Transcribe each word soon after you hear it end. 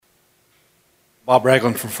Bob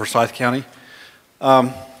Ragland from Forsyth County.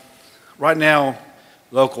 Right now,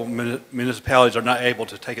 local municipalities are not able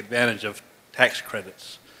to take advantage of tax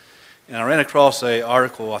credits. And I ran across an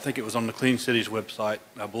article, I think it was on the Clean Cities website,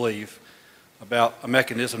 I believe, about a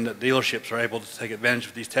mechanism that dealerships are able to take advantage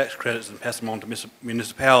of these tax credits and pass them on to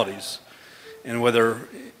municipalities. And whether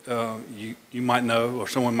you might know or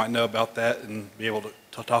someone might know about that and be able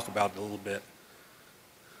to talk about it a little bit.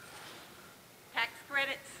 Tax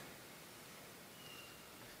credits?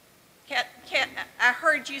 I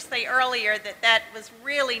heard you say earlier that that was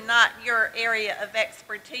really not your area of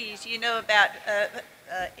expertise. You know about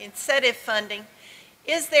incentive funding.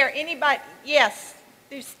 Is there anybody? Yes,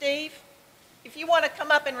 through Steve. If you want to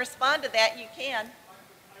come up and respond to that, you can.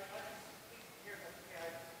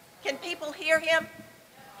 Can people hear him?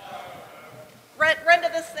 Run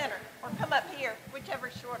to the center or come up here,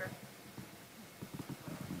 whichever's shorter.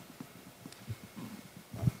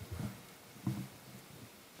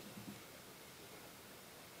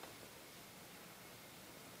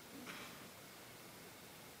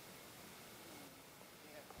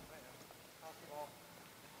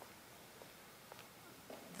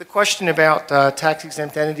 The question about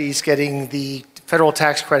tax-exempt entities getting the federal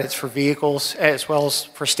tax credits for vehicles as well as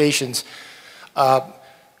for stations.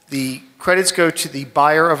 The credits go to the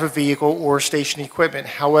buyer of a vehicle or station equipment.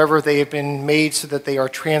 However, they have been made so that they are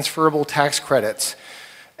transferable tax credits.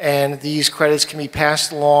 And these credits can be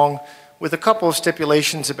passed along with a couple of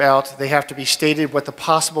stipulations about they have to be stated what the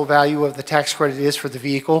possible value of the tax credit is for the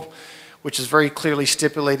vehicle, which is very clearly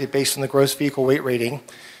stipulated based on the gross vehicle weight rating.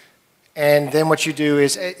 And then what you do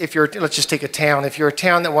is, if you're, let's just take a town. If you're a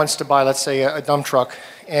town that wants to buy, let's say, a dump truck,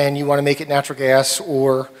 and you want to make it natural gas,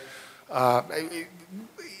 or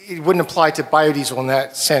it wouldn't apply to biodiesel in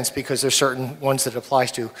that sense because there's certain ones that it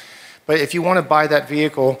applies to. But if you want to buy that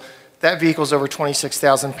vehicle is over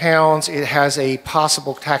 26,000 pounds. It has a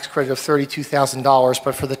possible tax credit of $32,000,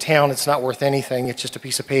 but for the town, it's not worth anything. It's just a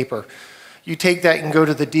piece of paper. You take that and go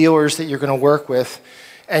to the dealers that you're going to work with,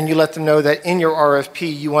 and you let them know that in your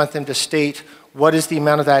RFP, you want them to state what is the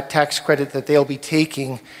amount of that tax credit that they'll be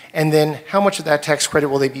taking, and then how much of that tax credit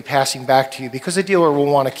will they be passing back to you, because the dealer will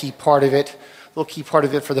want to keep part of it. They'll keep part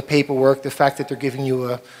of it for the paperwork, the fact that they're giving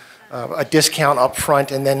you a discount up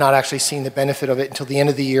front and then not actually seeing the benefit of it until the end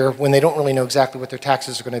of the year when they don't really know exactly what their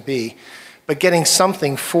taxes are going to be. But getting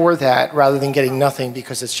something for that rather than getting nothing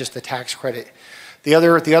because it's just a tax credit. The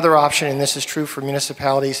other option, and this is true for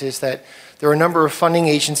municipalities, is that there are a number of funding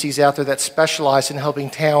agencies out there that specialize in helping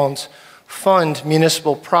towns fund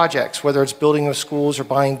municipal projects, whether it's building of schools or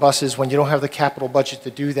buying buses when you don't have the capital budget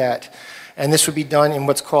to do that. And this would be done in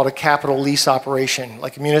what's called a capital lease operation,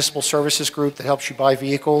 like a municipal services group that helps you buy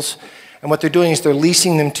vehicles. And what they're doing is they're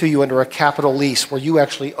leasing them to you under a capital lease where you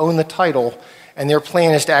actually own the title, and their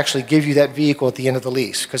plan is to actually give you that vehicle at the end of the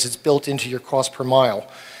lease because it's built into your cost per mile.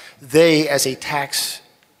 They, as a tax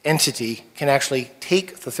entity, can actually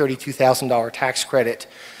take the $32,000 tax credit,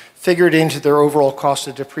 figure it into their overall cost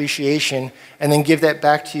of depreciation, and then give that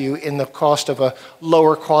back to you in the cost of a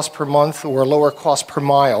lower cost per month or a lower cost per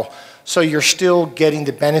mile. So you're still getting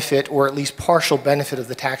the benefit, or at least partial benefit, of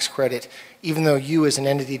the tax credit, even though you as an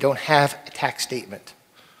entity don't have a tax statement.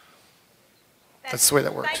 That's the way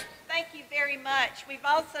that works. Thank you very much. We've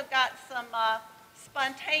also got some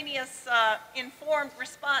spontaneous, informed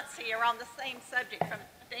response here on the same subject from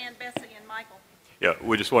Dan, Bessie, and Michael. Yeah,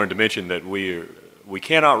 we just wanted to mention that we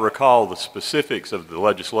cannot recall the specifics of the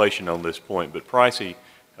legislation on this point, but Pricey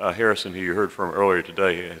Harrison, who you heard from earlier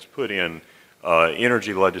today, has put in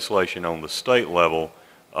energy legislation on the state level,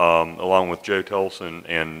 along with Joe Tolson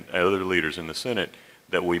and other leaders in the Senate,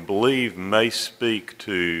 that we believe may speak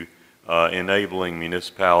to enabling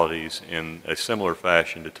municipalities in a similar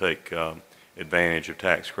fashion to take advantage of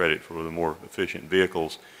tax credit for the more efficient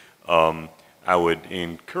vehicles. I would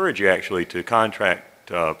encourage you actually to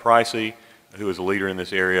contact Pricey, who is a leader in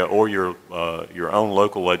this area, or your own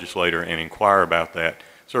local legislator, and inquire about that.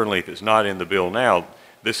 Certainly, if it's not in the bill now,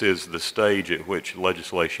 this is the stage at which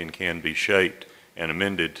legislation can be shaped and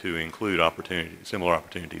amended to include similar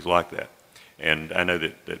opportunities like that. And I know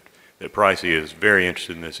that Pricey is very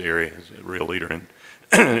interested in this area, is a real leader in,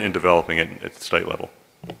 in developing it at the state level.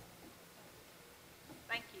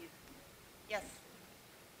 Thank you. Yes.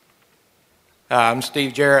 I'm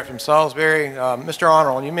Steve Jarrett from Salisbury. Mr.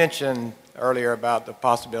 Arnold, you mentioned earlier about the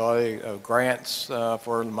possibility of grants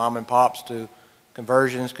for mom and pops to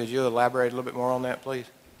conversions. Could you elaborate a little bit more on that, please?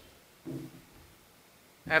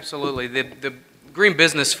 Absolutely. The Green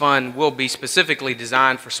Business Fund will be specifically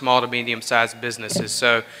designed for small to medium-sized businesses.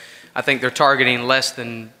 So I think they're targeting less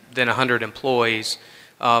than 100 employees.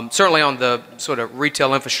 Certainly on the sort of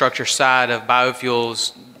retail infrastructure side of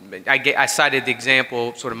biofuels, I cited the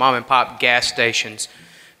example, sort of mom and pop gas stations.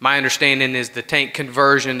 My understanding is the tank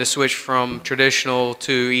conversion to switch from traditional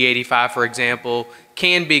to E85, for example,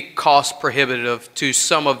 can be cost prohibitive to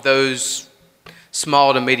some of those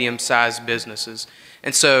small to medium-sized businesses.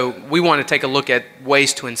 And so we want to take a look at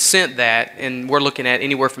ways to incent that, and we're looking at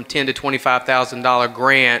anywhere from $10,000 to $25,000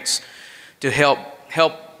 grants to help,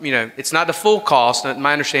 it's not the full cost.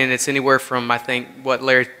 My understanding it's anywhere from, I think,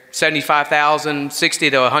 Larry, $75,000, $60,000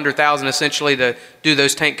 to $100,000 essentially to do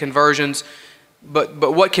those tank conversions. But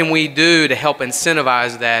what can we do to help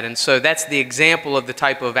incentivize that? And so that's the example of the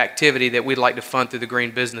type of activity that we'd like to fund through the Green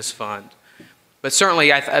Business Fund. But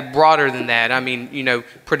certainly broader than that. I mean,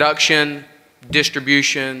 production,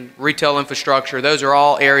 distribution, retail infrastructure, those are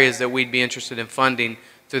all areas that we'd be interested in funding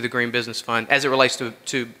through the Green Business Fund as it relates to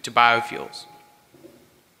biofuels.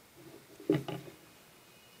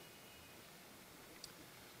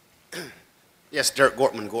 Yes, Dirk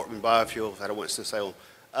Gortman Biofuels out of Winston-Salem.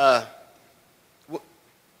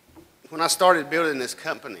 When I started building this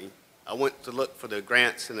company, I went to look for the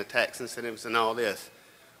grants and the tax incentives and all this.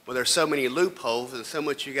 Well, there's so many loopholes and so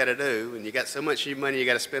much you got to do, and you got so much money you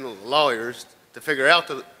got to spend on the lawyers to figure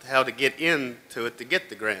out how to get into it to get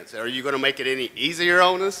the grants. Are you going to make it any easier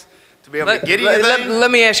on us to be able to get anything?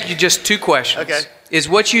 Let me ask you just two questions. Okay. Is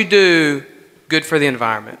what you do good for the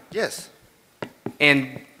environment? Yes.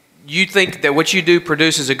 And you think that what you do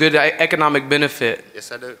produces a good economic benefit?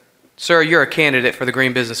 Yes, I do. Sir, you're a candidate for the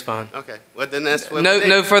Green Business Fund. Okay. Well, then that's what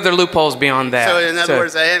No further loopholes beyond that. So in other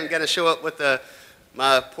words, I haven't got to show up with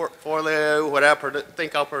my portfolio, what I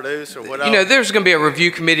think I'll produce, or what there's going to be a review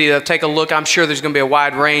committee that'll take a look. I'm sure there's going to be a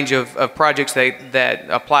wide range of projects that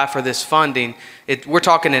apply for this funding. We're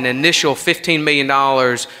talking an initial $15 million,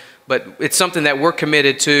 but it's something that we're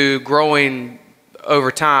committed to growing over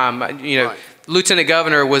time. Right. Lieutenant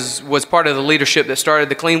Governor was part of the leadership that started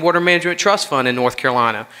the Clean Water Management Trust Fund in North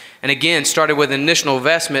Carolina. And again, started with an initial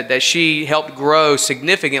investment that she helped grow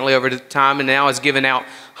significantly over the time and now has given out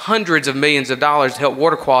hundreds of millions of dollars to help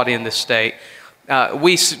water quality in this state.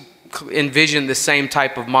 We envision the same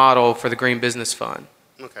type of model for the Green Business Fund.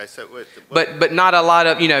 Okay, so but not a lot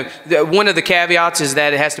of, one of the caveats is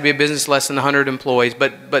that it has to be a business less than 100 employees,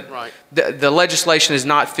 but right. the legislation is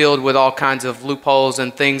not filled with all kinds of loopholes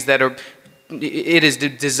and things that are, it is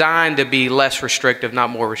designed to be less restrictive, not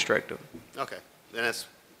more restrictive. Okay, then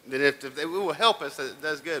if it will help us,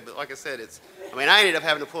 that's good. But like I said, I ended up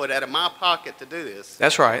having to pull it out of my pocket to do this.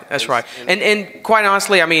 That's right. That's right. And quite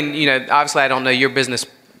honestly, obviously I don't know your business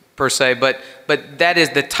per se, but that is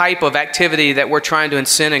the type of activity that we're trying to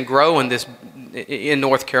incent and grow in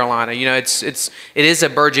North Carolina. It is a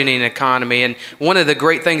burgeoning economy, and one of the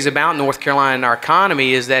great things about North Carolina and our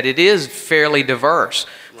economy is that it is fairly diverse.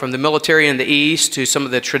 From the military in the east to some of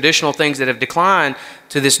the traditional things that have declined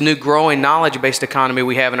to this new growing knowledge-based economy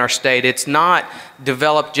we have in our state. It's not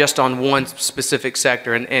developed just on one specific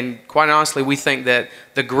sector. And quite honestly, we think that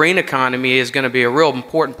the green economy is going to be a real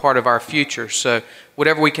important part of our future. So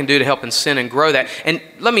whatever we can do to help incent and grow that. And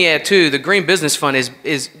let me add too, the Green Business Fund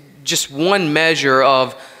is just one measure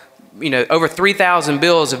of, over 3,000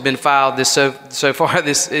 bills have been filed so far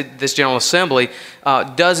this General Assembly.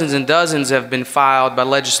 Dozens and dozens have been filed by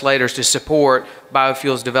legislators to support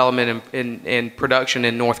biofuels development and production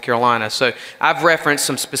in North Carolina. So I've referenced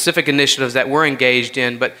some specific initiatives that we're engaged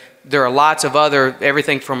in, but there are lots of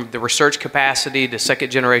everything from the research capacity to second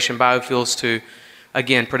generation biofuels to,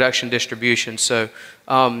 again, production distribution. So,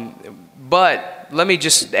 but let me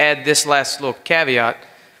just add this last little caveat.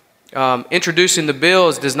 Introducing the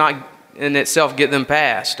bills does not in itself get them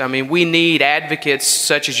passed. We need advocates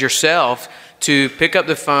such as yourself to pick up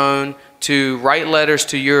the phone, to write letters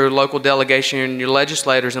to your local delegation and your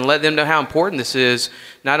legislators and let them know how important this is,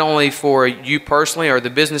 not only for you personally or the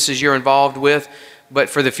businesses you're involved with, but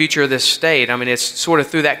for the future of this state. It's sort of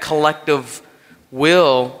through that collective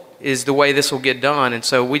will is the way this will get done. And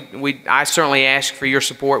so I certainly ask for your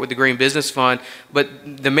support with the Green Business Fund, but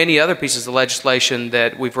the many other pieces of legislation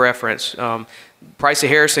that we've referenced. Pricey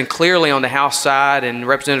Harrison clearly on the House side and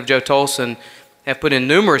Representative Joe Tolson have put in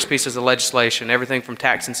numerous pieces of legislation, everything from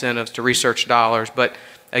tax incentives to research dollars. But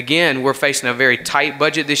again, we're facing a very tight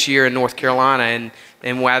budget this year in North Carolina,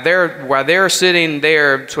 and while they're sitting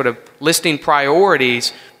there sort of listing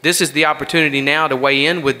priorities, this is the opportunity now to weigh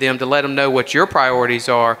in with them to let them know what your priorities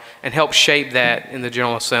are and help shape that in the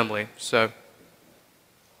General Assembly. So,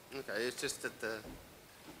 okay, it's just that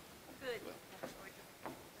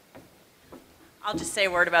I'll just say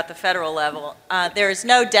a word about the federal level. There is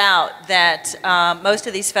no doubt that most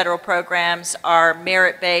of these federal programs are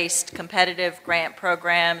merit-based, competitive grant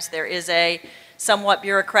programs. There is a somewhat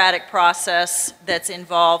bureaucratic process that's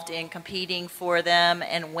involved in competing for them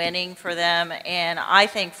and winning for them. And I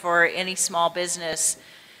think for any small business,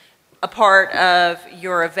 a part of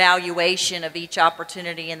your evaluation of each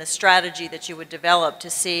opportunity and the strategy that you would develop to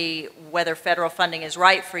see whether federal funding is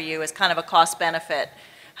right for you is kind of a cost-benefit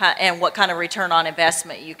and what kind of return on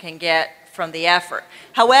investment you can get from the effort.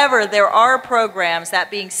 However, there are programs, that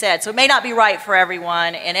being said, so it may not be right for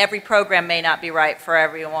everyone, and every program may not be right for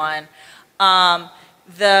everyone.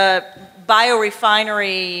 The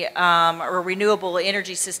biorefinery or renewable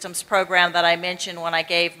energy systems program that I mentioned when I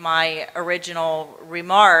gave my original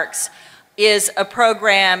remarks is a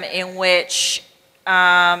program in which,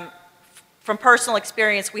 from personal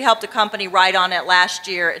experience, we helped a company write on it last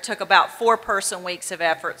year. It took about 4 person weeks of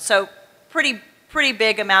effort, so pretty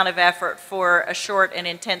big amount of effort for a short and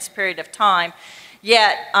intense period of time.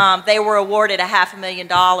 Yet they were awarded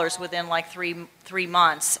 $500,000 within like three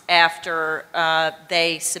months after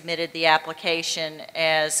they submitted the application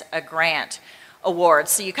as a grant award.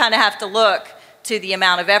 So you kind of have to look to the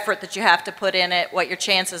amount of effort that you have to put in it, what your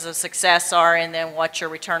chances of success are, and then what your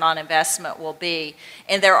return on investment will be.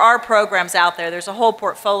 And there are programs out there. There's a whole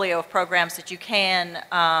portfolio of programs that you can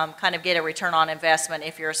kind of get a return on investment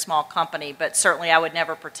if you're a small company. But certainly I would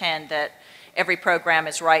never pretend that every program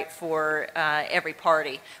is right for every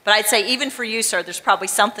party. But I'd say even for you, sir, there's probably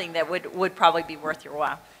something that would probably be worth your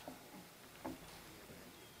while.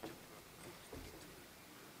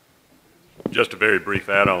 Just a very brief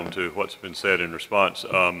add-on to what's been said in response.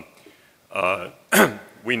 We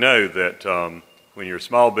know that when you're a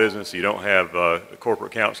small business, you don't have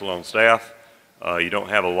corporate counsel on staff. You don't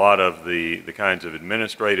have a lot of the kinds of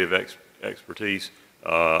administrative expertise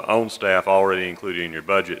on staff already included in your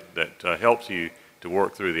budget that helps you to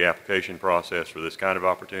work through the application process for this kind of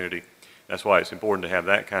opportunity. That's why it's important to have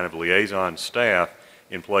that kind of liaison staff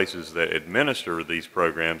in places that administer these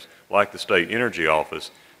programs, like the State Energy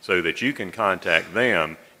Office, so that you can contact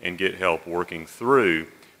them and get help working through,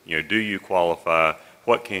 do you qualify,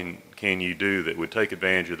 what can you do that would take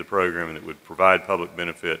advantage of the program and that would provide public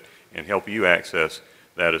benefit and help you access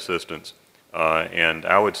that assistance. And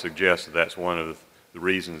I would suggest that that's one of the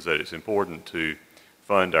reasons that it's important to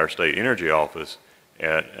fund our State Energy Office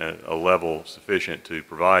at a level sufficient to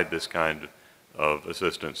provide this kind of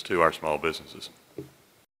assistance to our small businesses.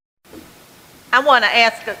 I want to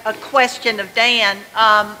ask a question of Dan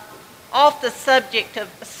off the subject of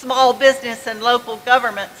small business and local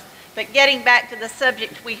governments, but getting back to the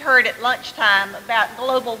subject we heard at lunchtime about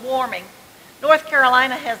global warming. North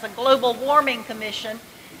Carolina has a global warming commission,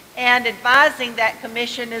 and advising that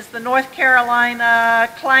commission is the North Carolina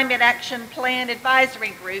Climate Action Plan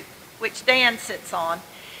Advisory Group, which Dan sits on.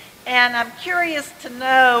 And I'm curious to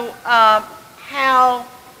know how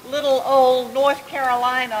little old North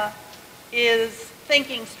Carolina is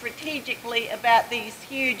thinking strategically about these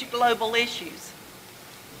huge global issues.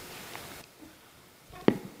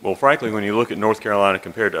 Well, frankly, when you look at North Carolina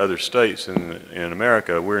compared to other states in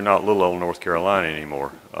America, we're not little old North Carolina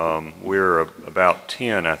anymore. We're about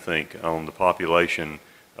 10, I think, on the population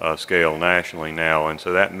scale nationally now, and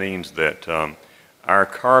so that means that our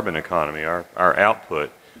carbon economy, our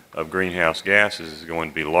output of greenhouse gases is going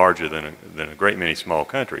to be larger than a great many small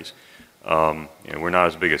countries. We're not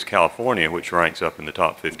as big as California, which ranks up in the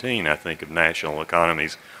top 15, I think, of national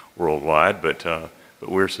economies worldwide, but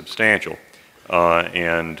we're substantial.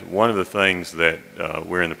 And one of the things that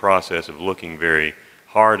we're in the process of looking very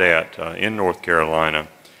hard at in North Carolina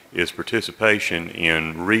is participation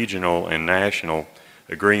in regional and national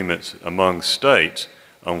agreements among states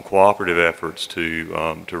on cooperative efforts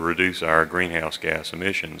to reduce our greenhouse gas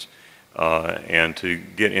emissions and to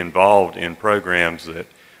get involved in programs that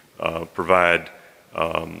provide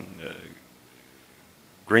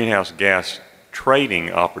greenhouse gas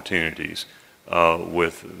trading opportunities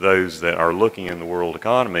with those that are looking in the world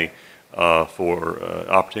economy for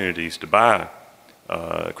opportunities to buy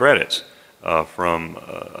credits from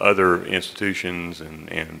other institutions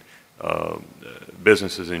and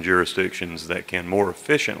businesses and jurisdictions that can more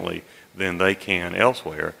efficiently than they can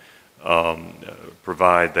elsewhere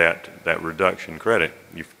provide that reduction credit.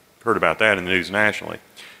 You've heard about that in the news nationally.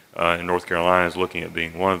 And North Carolina is looking at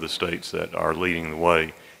being one of the states that are leading the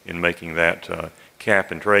way in making that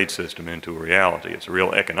cap and trade system into a reality. It's a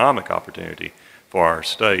real economic opportunity for our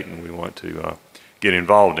state, and we want to get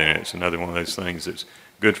involved in it. It's another one of those things that's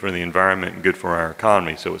good for the environment and good for our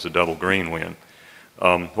economy, so it's a double green win.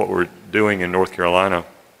 What we're doing in North Carolina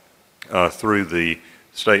through the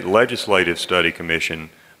state legislative study commission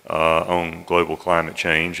on global climate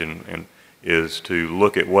change, and is to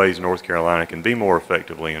look at ways North Carolina can be more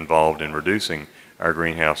effectively involved in reducing our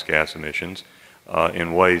greenhouse gas emissions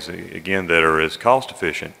in ways, again, that are as cost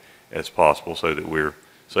efficient as possible so that we're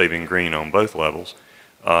saving green on both levels.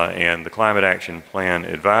 And the Climate Action Plan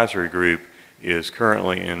Advisory Group is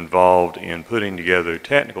currently involved in putting together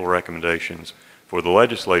technical recommendations for the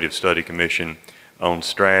Legislative Study Commission on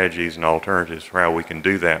strategies and alternatives for how we can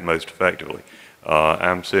do that most effectively.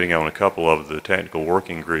 I'm sitting on a couple of the technical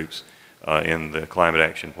working groups in the Climate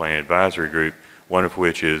Action Plan Advisory Group, one of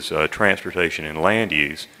which is transportation and land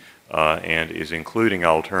use, and is including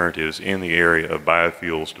alternatives in the area of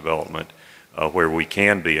biofuels development where we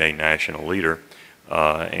can be a national leader,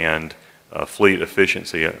 and fleet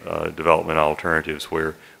efficiency development alternatives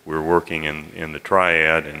where we're working in the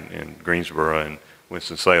Triad and in Greensboro and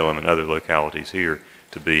Winston-Salem and other localities here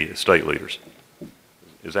to be state leaders.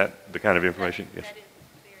 Is that the kind of information? Yes. That is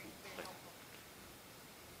very, very helpful.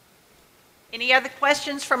 Any other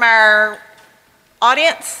questions from our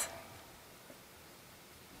audience?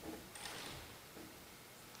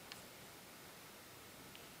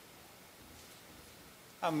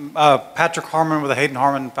 I'm Patrick Harmon with the Hayden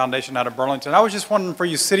Harmon Foundation out of Burlington. I was just wondering for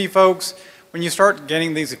you city folks, when you start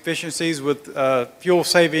gaining these efficiencies with fuel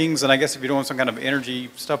savings, and I guess if you're doing some kind of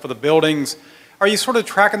energy stuff with the buildings, are you sort of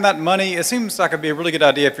tracking that money? It seems like it'd be a really good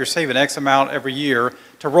idea if you're saving X amount every year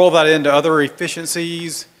to roll that into other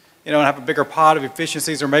efficiencies, and have a bigger pot of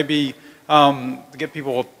efficiencies, or maybe to get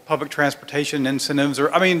people public transportation incentives, or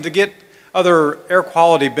to get other air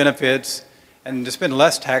quality benefits and to spend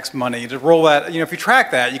less tax money to roll that. If you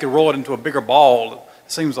track that, you could roll it into a bigger ball.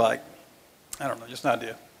 It seems like, I don't know, just an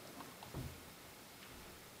idea.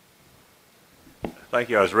 Thank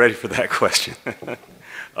you. I was ready for that question.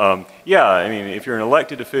 Yeah, if you're an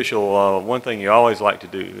elected official, one thing you always like to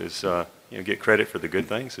do is get credit for the good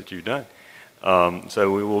things that you've done.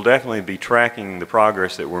 So we will definitely be tracking the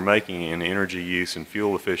progress that we're making in energy use and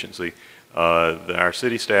fuel efficiency. Our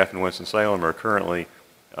city staff in Winston-Salem are currently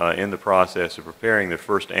in the process of preparing the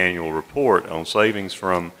first annual report on savings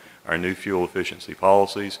from our new fuel efficiency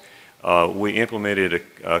policies. We implemented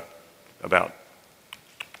about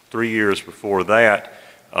 3 years before that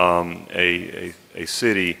a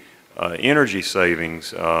city energy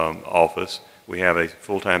savings office. We have a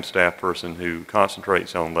full-time staff person who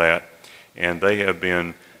concentrates on that, and they have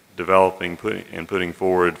been developing and putting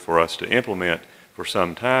forward for us to implement for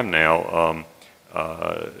some time now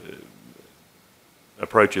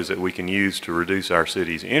approaches that we can use to reduce our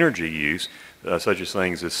city's energy use, such as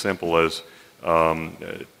things as simple as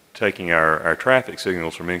taking our traffic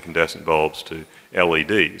signals from incandescent bulbs to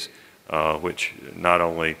LEDs, which not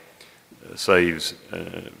only saves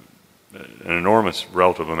an enormous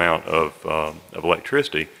relative amount of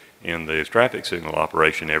electricity in the traffic signal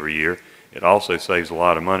operation every year, it also saves a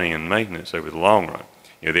lot of money in maintenance over the long run.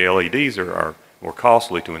 The LEDs are more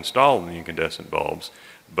costly to install than the incandescent bulbs,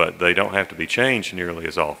 but they don't have to be changed nearly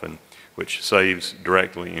as often, which saves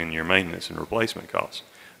directly in your maintenance and replacement costs.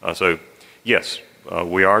 So yes,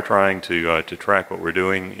 we are trying to track what we're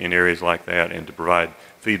doing in areas like that and to provide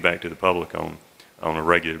feedback to the public on a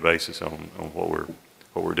regular basis on what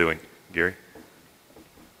we're doing. Gary?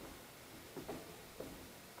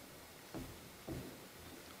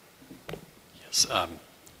 Yes,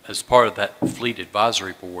 as part of that fleet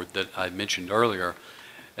advisory board that I mentioned earlier,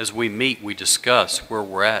 as we meet, we discuss where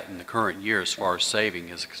we're at in the current year as far as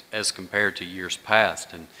saving as compared to years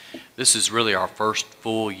past. And this is really our first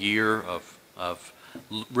full year of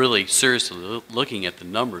really seriously looking at the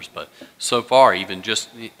numbers. But so far, even just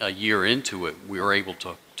a year into it, we were able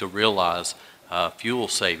to realize fuel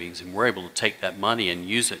savings, and we're able to take that money and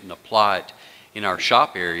use it and apply it in our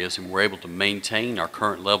shop areas, and we're able to maintain our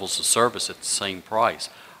current levels of service at the same price.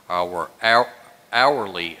 Our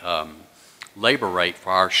hourly labor rate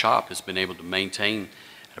for our shop has been able to maintain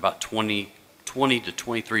at about $20 to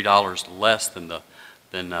 $23 less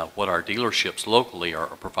than what our dealerships locally are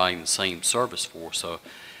providing the same service for. So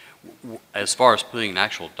as far as putting an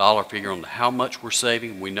actual dollar figure on how much we're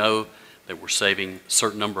saving, we know that we're saving a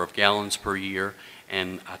certain number of gallons per year,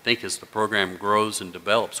 and I think as the program grows and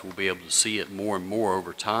develops, we'll be able to see it more and more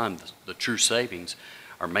over time, the true savings.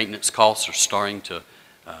 Our maintenance costs are starting to,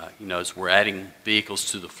 as we're adding vehicles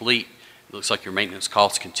to the fleet, it looks like your maintenance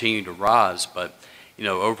costs continue to rise, but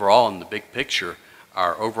overall in the big picture,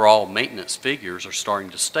 our overall maintenance figures are starting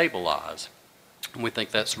to stabilize. And we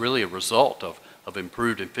think that's really a result of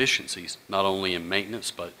improved efficiencies, not only in maintenance,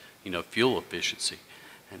 but fuel efficiency.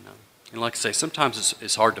 And like I say, sometimes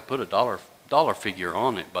it's hard to put a dollar figure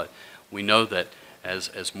on it, but we know that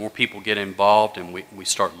as more people get involved and we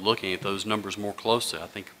start looking at those numbers more closely, I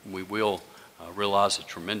think we will realize a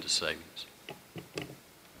tremendous savings.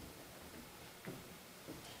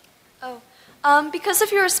 Because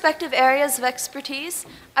of your respective areas of expertise,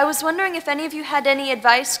 I was wondering if any of you had any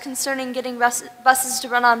advice concerning getting buses to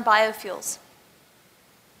run on biofuels.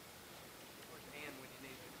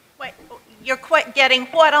 Wait, you're getting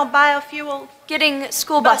what on biofuels? Getting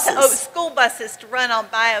school buses. School buses to run on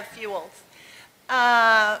biofuels.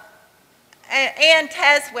 Ann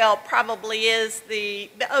Taswell probably is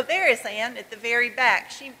there is Ann at the very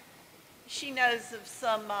back. She knows of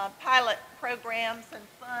some pilot programs and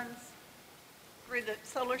funds through the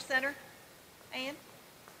Solar Center. Ann?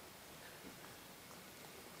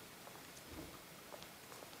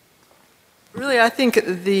 Really, I think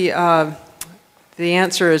the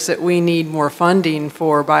answer is that we need more funding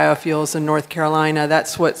for biofuels in North Carolina.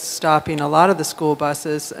 That's what's stopping a lot of the school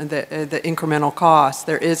buses and the incremental cost.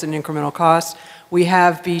 There is an incremental cost. We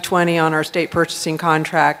have B20 on our state purchasing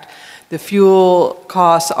contract. The fuel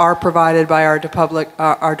costs are provided by our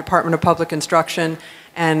Department of Public Instruction,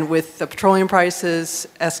 and with the petroleum prices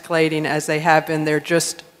escalating as they have been, they're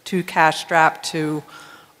just too cash-strapped to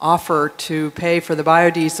offer to pay for the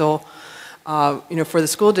biodiesel. For the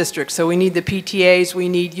school district. So we need the PTAs, we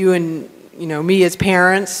need you and, me as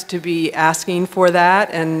parents to be asking for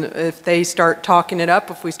that. And if they start talking it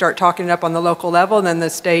up, if we start talking it up on the local level, then the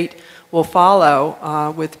state will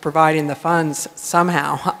follow with providing the funds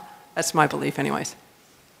somehow. That's my belief anyways.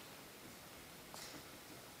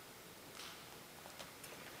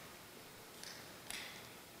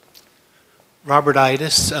 Robert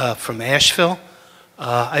Itis from Asheville.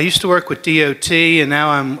 I used to work with DOT, and now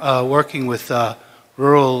I'm working with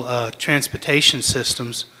rural transportation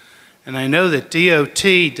systems. And I know that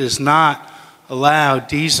DOT does not allow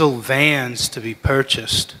diesel vans to be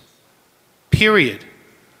purchased, period.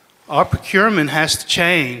 Our procurement has to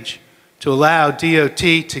change to allow DOT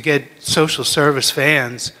to get social service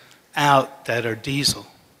vans out that are diesel.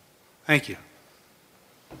 Thank you.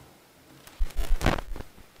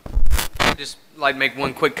 Just like to make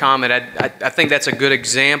one quick comment. I think that's a good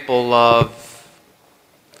example of,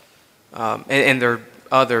 and there are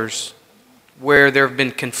others, where there have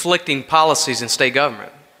been conflicting policies in state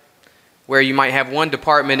government, where you might have one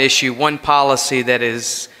department issue one policy that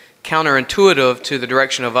is counterintuitive to the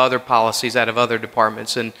direction of other policies out of other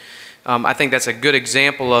departments. And I think that's a good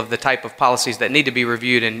example of the type of policies that need to be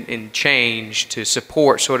reviewed and changed to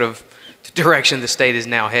support sort of the direction the state is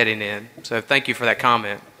now heading in. So thank you for that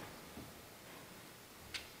comment.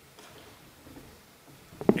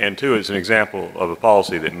 And two, it's an example of a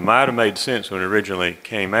policy that might have made sense when it originally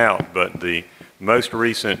came out, but the most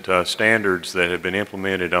recent standards that have been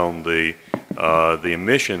implemented on the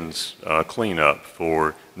emissions cleanup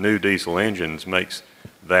for new diesel engines makes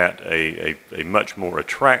that a much more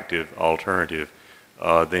attractive alternative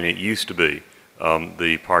than it used to be.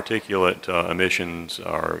 The particulate emissions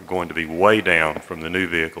are going to be way down from the new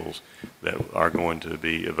vehicles that are going to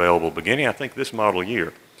be available beginning, I think, this model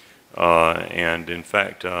year. And in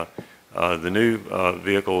fact, the new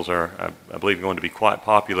vehicles are, I believe, going to be quite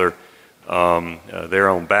popular. They're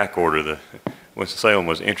on back order. Winston-Salem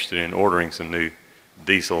was interested in ordering some new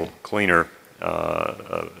diesel cleaner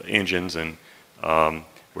engines, and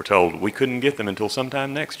we're told we couldn't get them until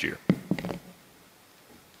sometime next year.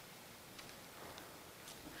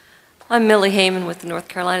 I'm Millie Heyman with the North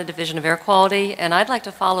Carolina Division of Air Quality, and I'd like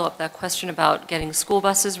to follow up that question about getting school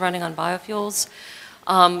buses running on biofuels.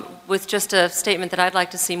 With just a statement that I'd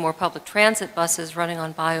like to see more public transit buses running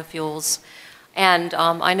on biofuels. And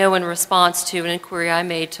I know in response to an inquiry I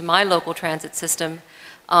made to my local transit system,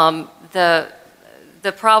 the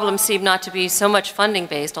problem seemed not to be so much funding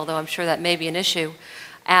based, although I'm sure that may be an issue,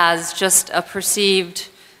 as just a perceived,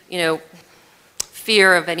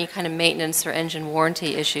 fear of any kind of maintenance or engine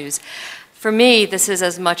warranty issues. For me, this is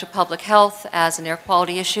as much a public health as an air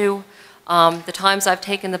quality issue. The times I've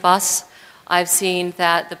taken the bus, I've seen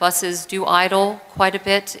that the buses do idle quite a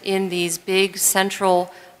bit in these big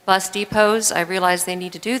central bus depots. I realize they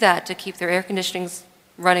need to do that to keep their air conditioning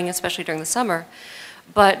running, especially during the summer.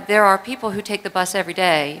 But there are people who take the bus every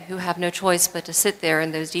day who have no choice but to sit there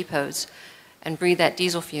in those depots and breathe that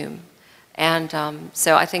diesel fume. And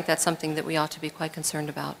so I think that's something that we ought to be quite concerned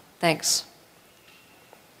about. Thanks.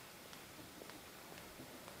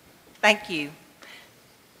 Thank you.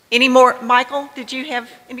 Any more? Michael, did you have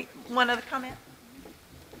one other comment?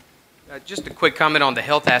 Just a quick comment on the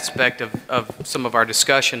health aspect of some of our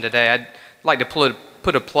discussion today. I'd like to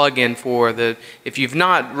put a plug in for if you've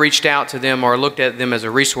not reached out to them or looked at them as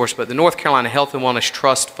a resource, but the North Carolina Health and Wellness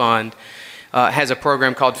Trust Fund has a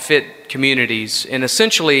program called Fit Communities. And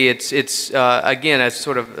essentially, it's again, a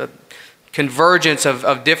sort of a convergence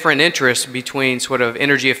of different interests between sort of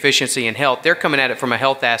energy efficiency and health. They're coming at it from a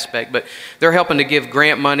health aspect, but they're helping to give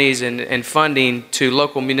grant monies and funding to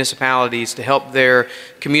local municipalities to help their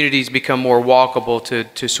communities become more walkable,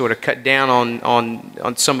 to sort of cut down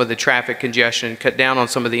on some of the traffic congestion, cut down on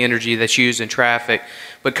some of the energy that's used in traffic.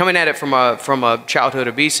 But coming at it from a childhood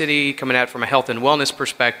obesity, coming at it from a health and wellness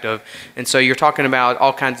perspective. And so you're talking about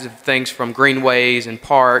all kinds of things from greenways and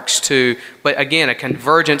parks to, but again, a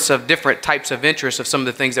convergence of different types of interests of some of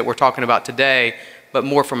the things that we're talking about today, but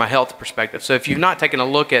more from a health perspective. So if you've not taken a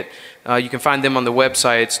look at, you can find them on the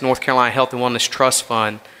website. It's North Carolina Health and Wellness Trust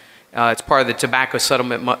Fund. It's part of the tobacco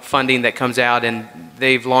settlement funding that comes out, and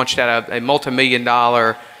they've launched out a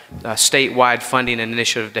multi-million-dollar statewide funding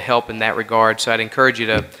initiative to help in that regard. So I'd encourage you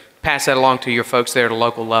to pass that along to your folks there at a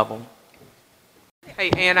local level.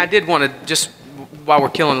 Hey, and I did want to, just while we're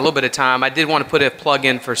killing a little bit of time, I did want to put a plug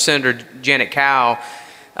in for Senator Janet Cowell,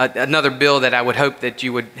 another bill that I would hope that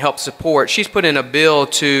you would help support. She's put in a bill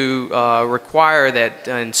to require that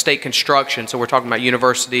in state construction, so we're talking about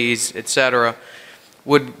universities, et cetera,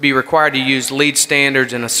 would be required to use LEED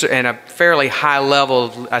standards and a fairly high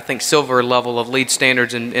level, I think silver level of LEED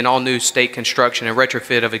standards in all new state construction and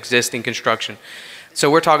retrofit of existing construction. So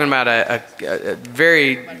we're talking about a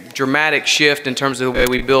very dramatic shift in terms of the way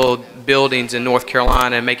we build buildings in North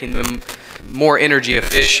Carolina and making them more energy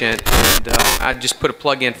efficient. And I just put a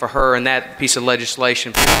plug in for her and that piece of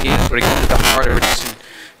legislation for sort of get to the heart of reducing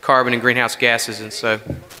carbon and greenhouse gases. And so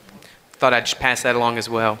thought I'd just pass that along as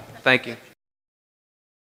well. Thank you.